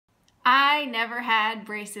I never had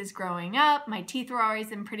braces growing up. My teeth were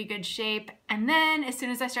always in pretty good shape. And then as soon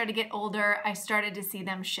as I started to get older, I started to see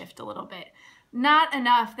them shift a little bit. Not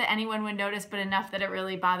enough that anyone would notice, but enough that it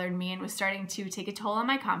really bothered me and was starting to take a toll on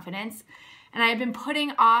my confidence. And I had been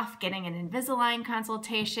putting off getting an Invisalign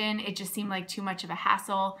consultation. It just seemed like too much of a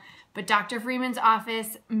hassle. But Dr. Freeman's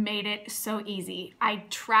office made it so easy. I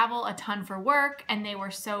travel a ton for work, and they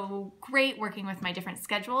were so great working with my different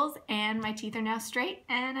schedules, and my teeth are now straight,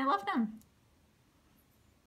 and I love them.